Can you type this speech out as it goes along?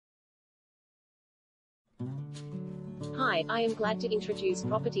Hi, I am glad to introduce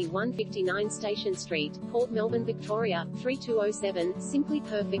property 159 Station Street, Port Melbourne, Victoria, 3207, simply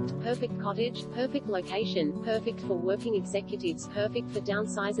perfect, perfect cottage, perfect location, perfect for working executives, perfect for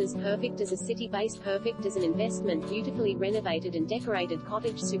downsizers, perfect as a city-based, perfect as an investment, beautifully renovated and decorated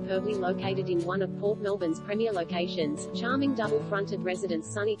cottage superbly located in one of Port Melbourne's premier locations, charming double-fronted residence,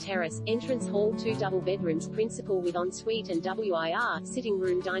 sunny terrace, entrance hall, 2 double bedrooms, principal with ensuite and WIR, sitting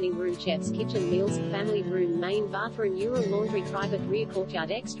room, dining room, chef's kitchen, meals, family room, main bathroom, urinal, laundry, private rear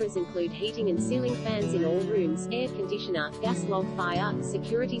courtyard. Extras include heating and ceiling fans in all rooms, air conditioner, gas log fire,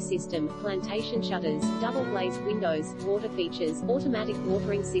 security system, plantation shutters, double glazed windows, water features, automatic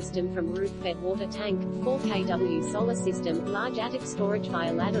watering system from roof-fed water tank, 4 kW solar system, large attic storage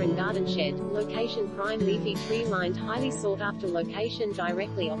via ladder and garden shed. Location prime leafy tree-lined, highly sought-after location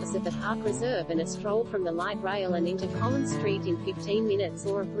directly opposite the Park Reserve and a stroll from the light rail and into Collins Street in 15 minutes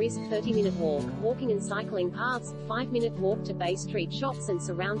or a brisk 30-minute walk. Walking and cycling paths, 5-minute walk to Bay Street shops and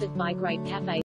surrounded by great cafes.